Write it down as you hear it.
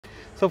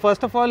So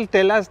first of all,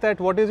 tell us that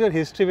what is your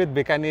history with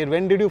Bikaner?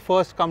 When did you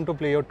first come to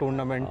play your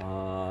tournament?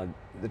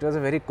 It was a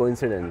very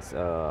coincidence.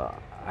 I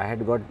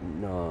had got,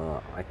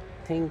 I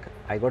think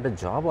I got a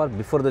job or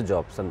before the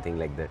job, something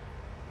like that.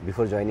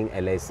 Before joining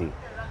LIC,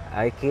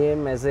 I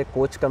came as a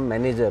coach cum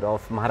manager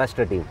of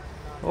Maharashtra team.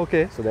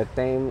 Okay. So that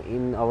time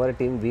in our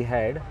team we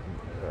had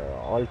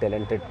all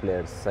talented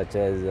players such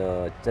as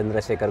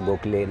Chandrasekhar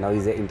Gokhale, now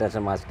he's an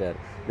international master.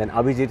 Then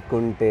Abhijit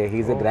Kunte,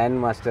 he's a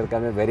grandmaster,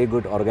 come a very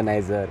good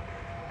organizer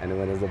and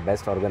one of the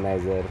best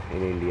organizer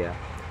in India.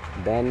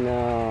 Then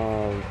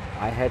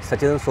I had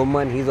Sachin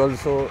Soman, he's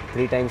also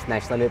 3 times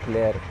national A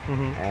player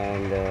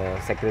and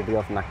secretary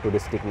of Nagpur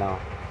district now.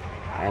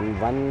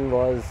 And one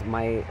was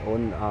my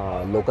own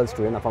local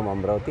student from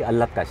Amravati,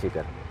 Anup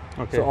Deshmukh.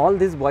 Okay. So all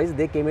these boys,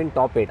 they came in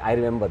top 8, I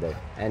remember that.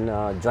 And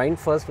joined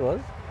first was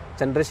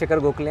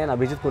Chandrasekhar Gokhale and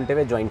Abhijit Kunte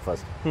were joined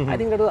first. I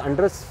think that was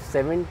under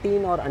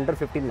 17 or under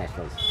 15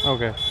 nationals.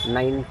 Okay.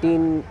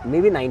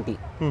 1990.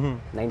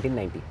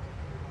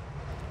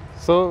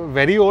 So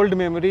very old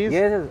memories.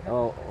 Yes,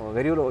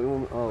 very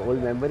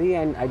old memory,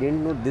 and I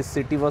didn't know this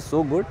city was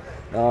so good.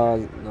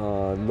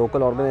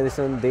 Local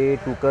organization, they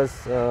took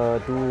us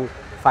to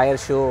fire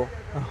show.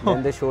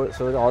 Then they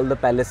showed all the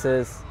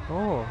palaces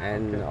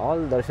and all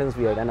darshans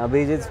we had. And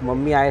Abhijit's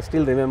mummy, I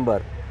still remember.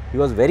 He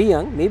was very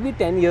young, maybe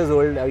 10 years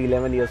old or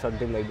 11 years,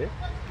 something like that.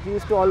 He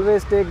used to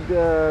always take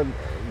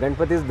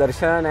Ganpati's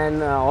darshan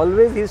and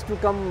always he used to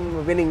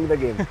come winning the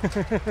game.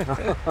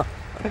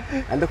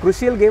 And the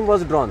crucial game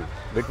was drawn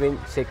between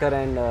Shekhar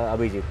and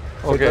Abhijit.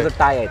 So it was a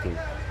tie, I think.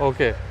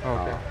 Okay.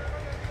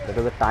 That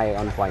was a tie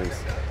on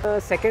points.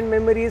 Second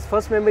memory is,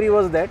 first memory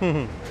was that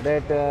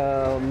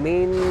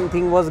main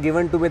thing was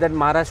given to me that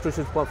Maharashtra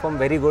should perform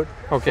very good.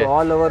 Okay. So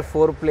all our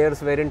 4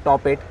 players were in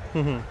top 8.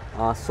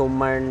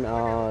 Soman,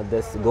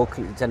 this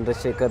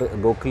Chandrasekhar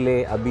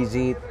Gokhale,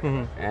 Abhijit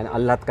and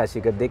Anup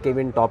Deshmukh, they came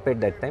in top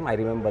 8 that time, I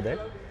remember that.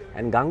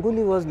 And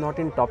Ganguly was not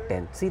in top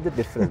 10. See the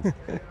difference.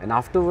 And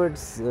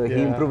afterwards,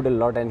 he improved a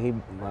lot, and he,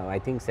 I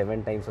think,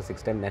 7 times or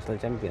 6 times national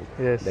champion.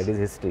 Yes. That is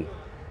history.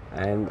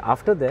 And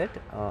after that,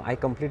 I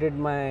completed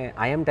my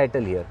IM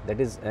title here, that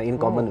is in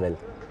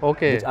Commonwealth.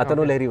 Okay. Which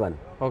Atanu Lahiri won.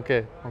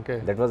 Okay.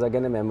 That was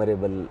again a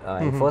memorable.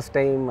 First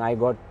time I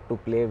got to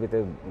play with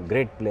a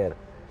great player.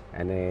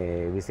 And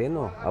we say,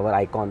 no, our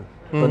icon,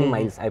 Tony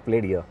Miles, I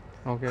played here.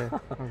 Okay.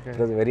 It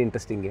was a very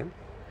interesting game.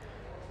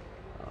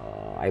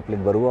 I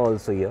played Barua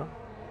also here.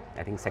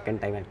 I think second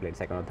time I played,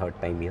 second or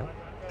third time here.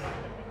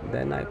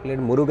 Then I played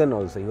Murugan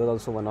also. He was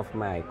also one of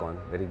my icon,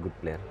 very good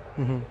player.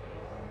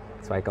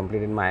 So I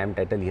completed my IM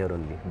title here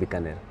only,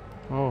 Bikaner.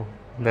 Oh,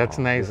 that's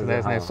nice.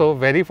 That's nice. So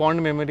very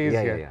fond memories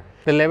here. Yeah.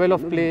 The level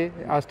of play,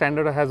 our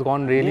standard has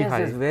gone really high.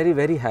 Yes, very,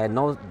 very high.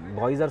 Now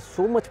boys are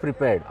so much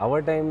prepared.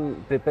 Our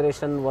time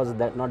preparation was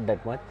not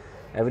that much.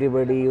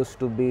 Everybody used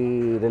to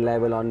be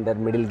reliable on their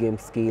middle game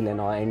skill and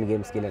end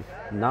game skill. And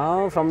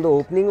now from the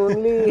opening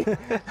only,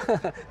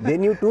 they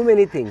knew too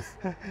many things.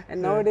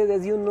 And nowadays,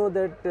 as you know,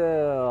 that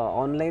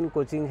online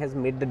coaching has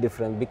made the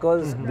difference,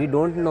 because we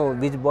don't know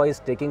which boy is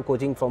taking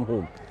coaching from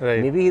whom.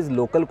 Right. Maybe his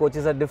local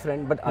coaches are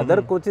different, but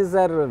other coaches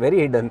are very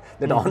hidden.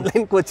 That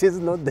online coaches,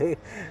 no, they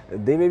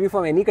may be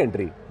from any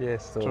country.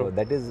 Yes, so true.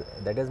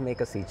 that has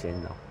make a sea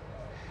change now.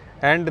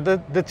 And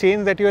the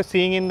change that you are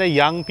seeing in the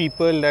young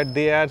people, that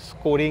they are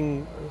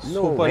scoring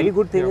super. Very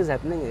good thing is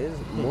happening is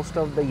most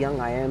of the young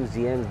IMs,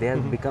 GMs, they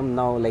have become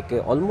now like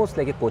almost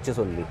like a coaches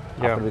only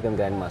after become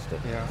Grandmaster.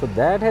 So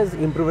that has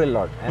improved a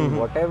lot. And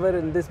whatever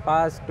in this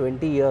past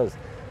 20 years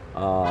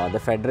the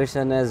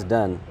federation has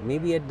done,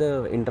 maybe at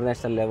the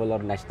international level or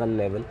national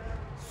level,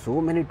 so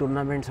many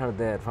tournaments are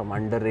there, from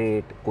under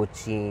 8,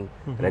 coaching,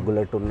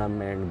 regular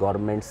tournament,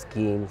 government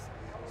schemes.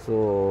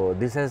 So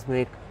this has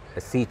made a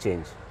sea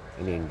change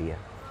in India.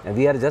 And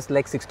we are just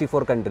like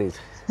 64 countries.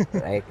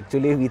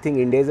 Actually, we think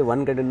India is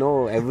one country.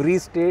 No, every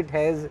state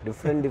has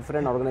different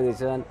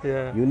organization,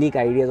 unique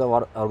ideas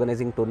of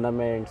organizing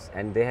tournaments,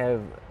 and they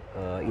have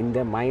in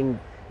their mind,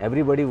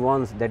 everybody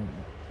wants that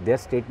their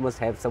state must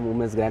have some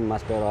women's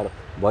grandmaster or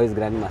boys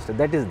grandmaster.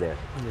 That is there.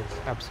 Yes,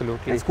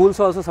 absolutely. And schools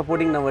are also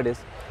supporting nowadays.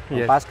 In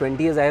Yes. past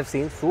 20 years, I have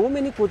seen so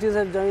many coaches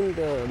have joined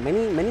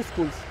many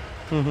schools.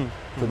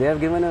 So they have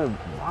given a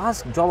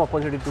vast job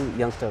opportunity to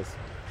youngsters.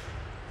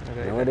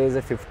 Right. Nowadays,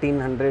 a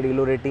 1500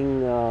 ELO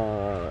rating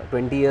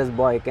 20 years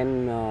boy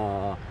can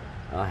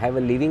have a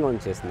living on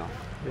chess now.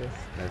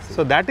 Yes.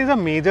 So that is a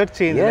major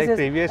change. Yes, like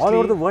previously, all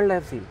over the world I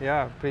have seen.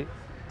 Yeah.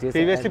 Yes,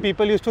 Previously,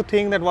 people used to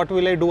think that what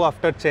will I do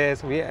after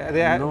chess?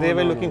 They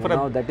were looking for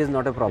now that is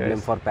not a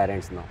problem for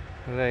parents now.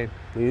 Right.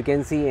 You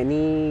can see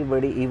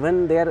anybody,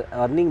 even they are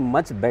earning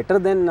much better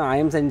than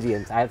IMs and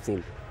GMs. I have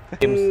seen.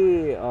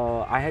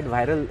 I had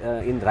viral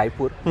in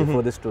Raipur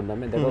before this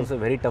tournament. That was a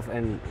very tough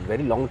and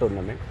very long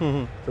tournament.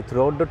 So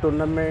throughout the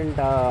tournament,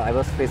 I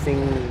was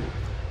facing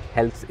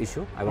health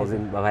issue. I was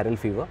in viral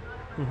fever.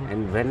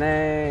 And when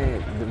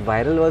the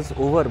viral was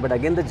over, but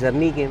again the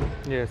journey came.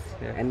 Yes.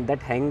 And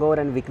that hangover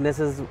and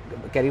weaknesses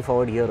carry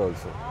forward here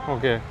also.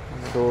 Okay.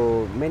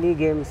 So many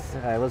games,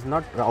 I was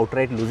not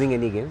outright losing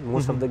any game.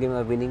 Most of the games I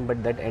was winning,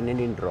 but that ended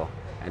in draw.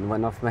 and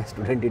one of my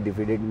student, he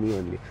defeated me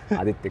only,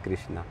 Aditya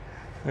Krishna.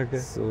 Okay.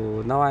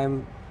 So now I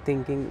am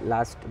thinking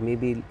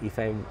maybe if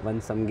I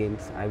won some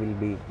games, I will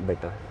be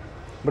better.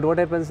 But what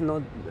happens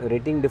now,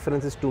 rating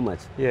difference is too much.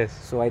 Yes.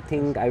 So I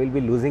think I will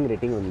be losing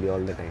rating only all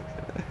the time.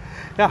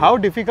 Yeah, how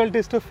difficult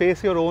is to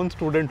face your own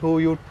student who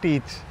you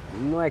teach?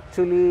 No,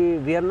 actually,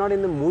 we are not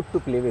in the mood to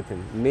play with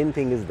him. Main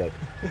thing is that.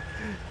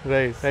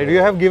 Right, so, right. You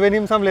have given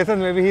him some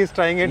lessons, maybe he is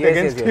trying it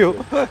against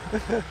you.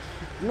 Yes.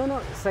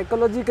 No,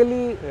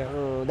 psychologically,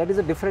 that is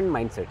a different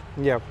mindset.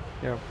 Yeah.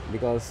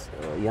 Because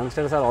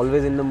youngsters are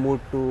always in the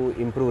mood to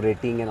improve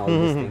rating and all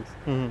these things.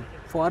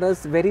 For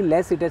us, very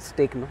less it at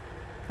stake, no?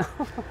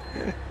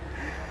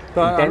 So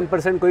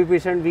 10%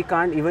 coefficient, we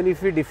can't, even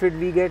if we defeat,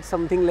 we get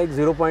something like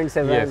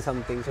 0.7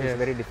 something. So it's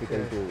very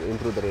difficult to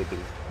improve the rating.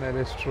 That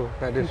is true.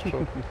 That is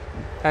true.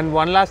 And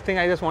one last thing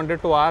I just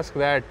wanted to ask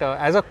that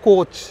as a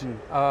coach,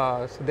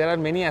 so there are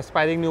many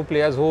aspiring new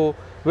players who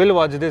will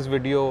watch this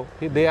video.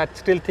 They are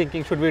still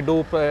thinking, should we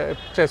do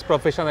chess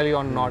professionally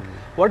or not?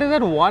 What is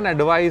that one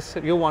advice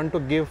you want to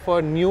give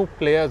for new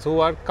players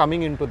who are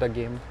coming into the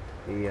game?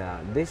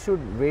 Yeah, they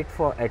should wait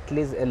for at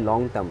least a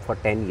long term, for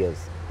 10 years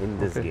in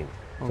this game.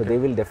 So they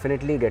will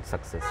definitely get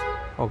success.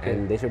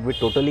 And they should be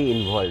totally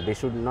involved. They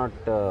should not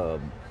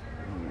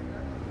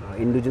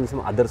indulge in some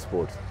other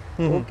sports.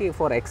 Okay,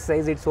 for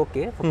exercise it's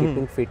okay, for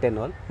keeping fit and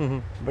all.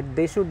 But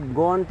they should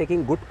go on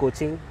taking good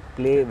coaching,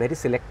 play very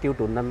selective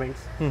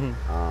tournaments.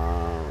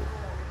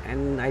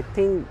 And I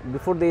think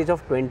before the age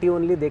of 20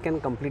 only they can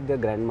complete their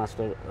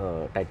Grandmaster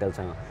titles,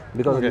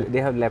 because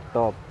they have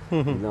laptop,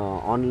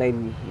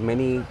 online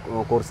many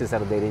courses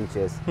are there in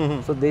chess.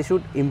 So they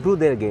should improve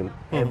their game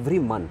every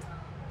month.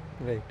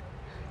 Right.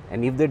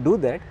 And if they do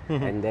that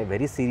and they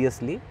very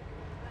seriously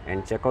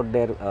and check out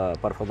their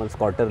performance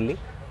quarterly,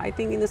 I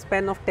think in a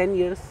span of 10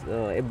 years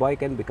a boy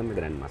can become a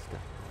Grandmaster.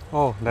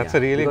 Oh, that's a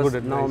really good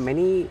advice. Now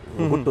many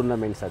good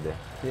tournaments are there.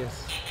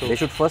 Yes. They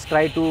should first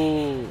try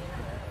to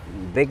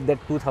break that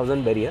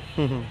 2000 barrier,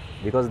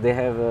 because they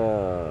have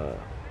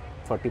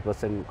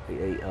 40%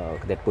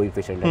 that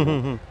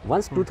coefficient.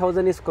 Once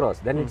 2000 is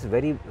crossed, then it's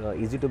very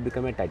easy to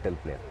become a title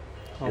player.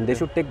 And they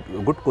should take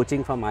good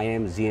coaching from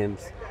IIMs,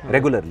 GMs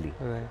regularly.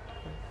 Right.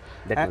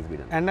 That must be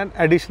done. And an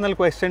additional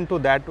question to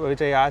that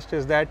which I asked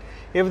is that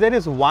if there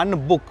is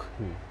one book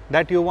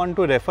that you want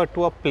to refer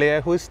to a player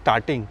who is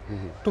starting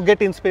to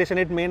get inspiration,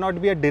 it may not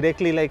be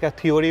directly like a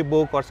theory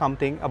book or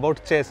something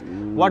about chess.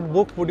 What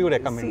book would you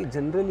recommend? See,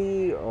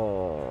 generally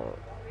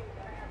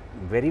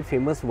very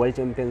famous world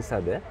champions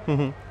are there.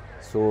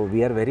 So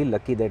we are very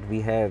lucky that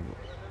we have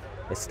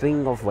a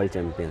string of world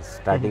champions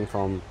starting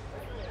from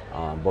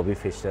Bobby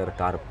Fischer,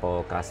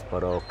 Karpov,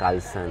 Kasparov,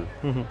 Carlsen,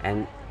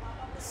 and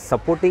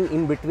supporting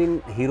in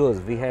between heroes,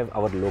 we have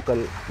our local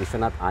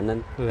Vishwanath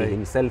Anand. He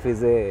himself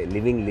is a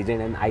living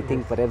legend, and I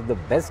think perhaps the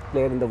best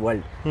player in the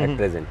world at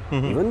present.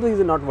 Even though he is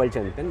not world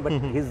champion, but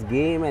his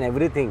game and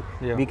everything,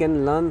 we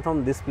can learn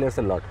from these players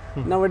a lot.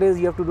 Nowadays,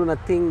 you have to do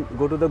nothing.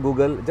 Go to the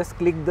Google, just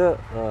click the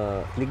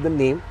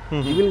name.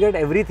 You will get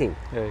everything.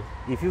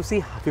 If you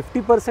see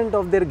 50%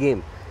 of their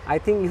game, I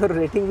think your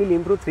rating will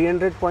improve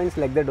 300 points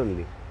like that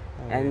only.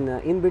 And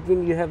in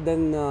between you have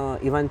then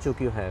Ivanchuk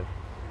you have,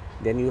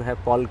 then you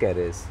have Paul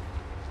Keres,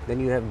 then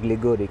you have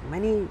Gligoric.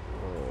 Many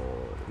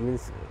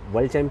means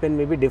world champion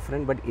may be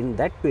different, but in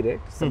that period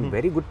some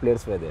very good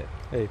players were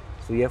there.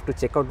 So you have to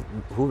check out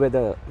who were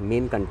the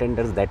main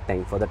contenders that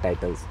time for the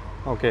titles.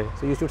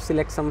 So you should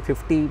select some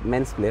 50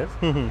 men's players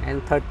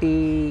and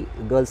 30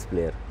 girls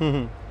player,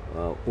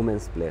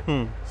 women's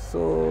player.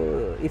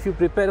 So if you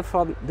prepare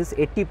for this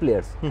 80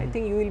 players, I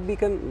think you will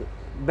become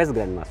best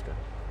Grandmaster.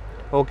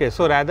 Okay,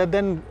 so rather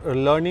than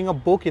learning a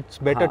book, it's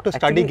better to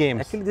study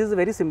games. Actually, this is a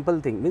very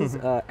simple thing. Means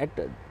at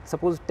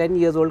suppose 10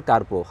 years old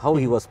Karpov, how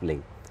he was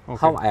playing,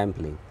 how I am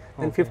playing.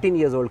 Then 15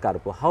 years old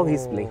Karpov, how he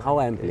is playing, how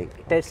I am playing.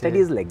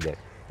 Studies like that.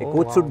 A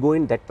coach should go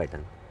in that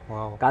pattern.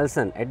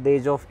 Carlsen at the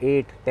age of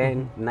 8,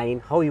 10,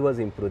 9, how he was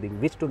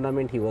improving, which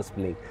tournament he was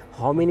playing,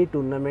 how many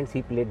tournaments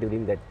he played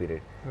during that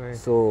period.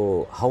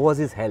 So how was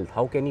his health,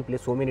 how can he play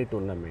so many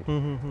tournaments,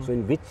 so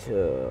in which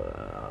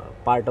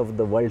part of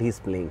the world he is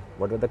playing,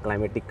 what were the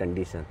climatic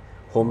conditions,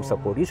 home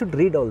support, you should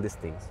read all these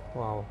things.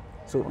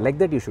 So like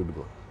that you should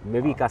go.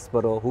 Maybe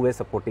Kasparov, who was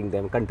supporting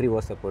them, country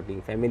was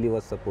supporting, family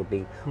was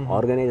supporting,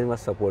 organization was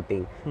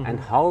supporting,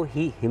 and how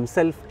he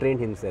himself trained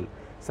himself.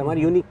 Some are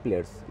unique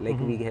players, like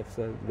we have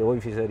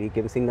Bobby Fischer, he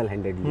came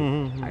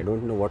single-handedly. I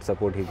don't know what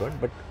support he got,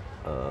 but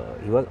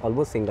he was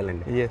almost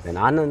single-handed. Then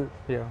Anand,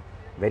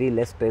 very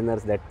less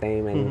trainers that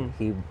time, and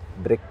he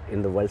broke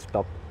in the world's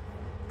top.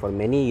 For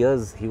many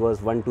years, he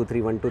was 1, 2,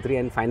 3, 1, 2, 3,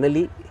 and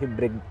finally he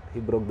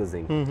broke the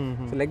zinc.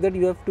 So like that,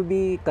 you have to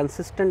be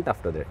consistent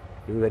after that.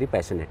 You be very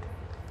passionate.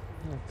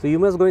 So you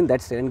must go in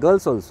that state. And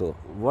girls also,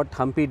 what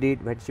Humpy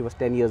did when she was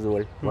 10 years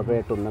old, what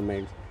were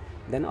tournaments,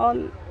 then all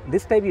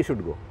this type you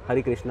should go.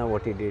 Hari Krishna,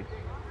 what he did,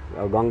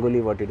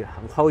 Ganguly, what he did,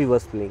 how he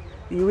was playing.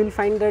 You will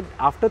find that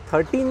after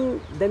 13,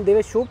 then they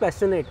were so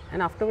passionate,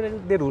 and after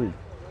that they ruled.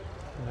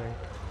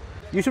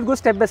 You should go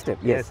step by step.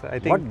 Yes, I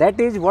think. What that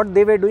age, what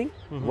they were doing,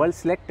 world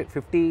select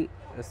 50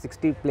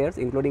 60 players,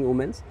 including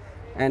women's,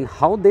 and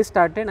how they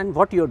started and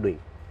what you're doing.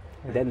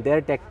 Then their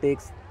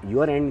tactics,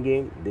 your end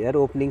game, their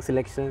opening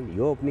selection,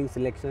 your opening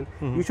selection,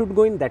 you should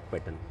go in that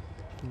pattern.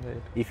 Right.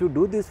 If you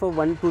do this for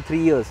 1 to 3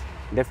 years,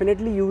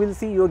 definitely you will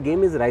see your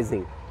game is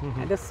rising.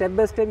 And step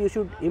by step, you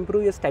should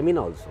improve your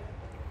stamina also.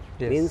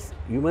 Yes. Means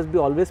you must be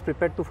always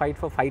prepared to fight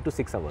for 5 to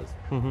 6 hours.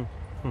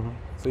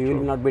 So you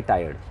will not be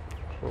tired.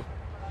 True.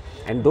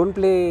 And don't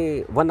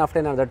play one after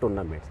another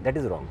tournaments. That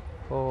is wrong.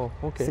 Oh,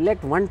 okay.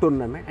 Select one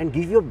tournament and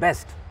give your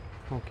best.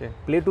 Okay.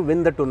 Play to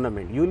win the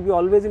tournament. You will be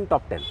always in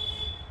top 10.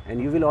 And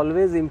you will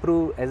always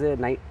improve as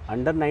a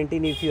under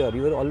 19 if you are,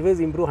 you will always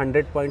improve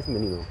 100 points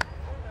minimum.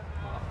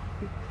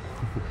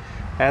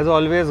 As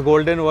always,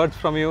 golden words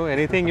from you.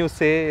 Anything you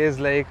say is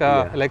like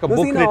a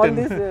book see, written. All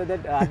this,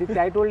 that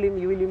Aditya, I told him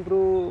you will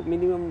improve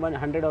minimum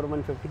 100 or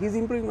 150. He is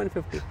improving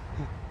 150.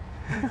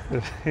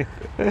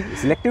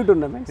 Selective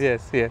tournaments.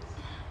 Yes, yes.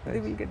 They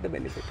will get the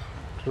benefit.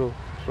 True,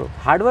 true.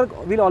 Hard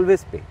work will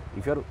always pay.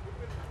 If you are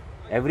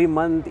every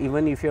month,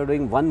 even if you are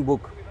doing one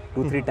book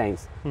 2-3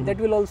 times, that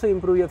will also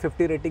improve your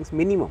 50 ratings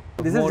minimum.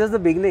 This is just the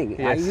beginning.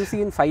 Yes. You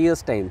see, in 5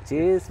 years' time,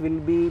 chess will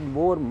be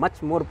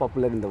much more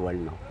popular in the world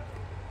now.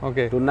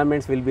 Okay.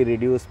 Tournaments will be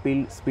reduced,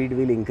 speed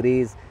will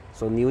increase.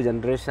 So new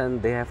generation,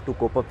 they have to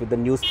cope up with the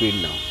new speed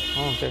now.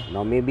 Okay.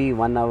 Now maybe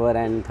 1 hour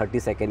and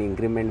 30-second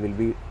increment will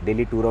be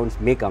daily 2 rounds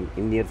may come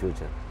in near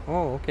future.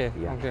 Oh, okay.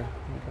 Yeah. Okay.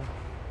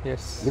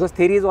 Yes. Because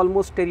theory is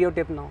almost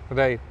stereotype now.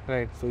 Right,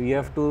 right. So you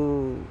have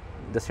to,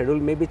 the schedule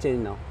may be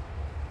changed now.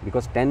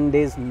 Because 10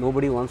 days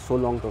nobody wants so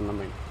long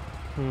tournament.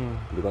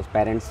 Because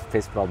parents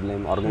face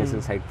problem,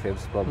 organization side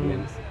face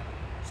problems.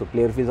 So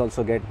player fees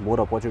also get more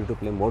opportunity to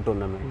play more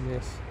tournaments.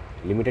 Yes.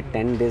 Limited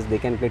 10 days they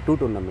can play 2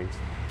 tournaments.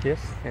 Yes,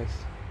 yes.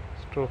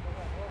 It's true.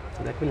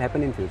 So that will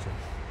happen in future.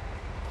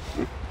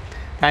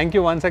 Thank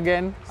you once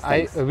again.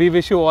 Thanks. We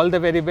wish you all the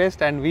very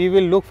best, and we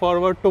will look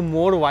forward to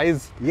more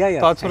wise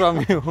thoughts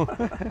from you.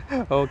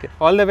 Okay.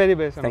 All the very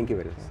best. Thank you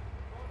very much.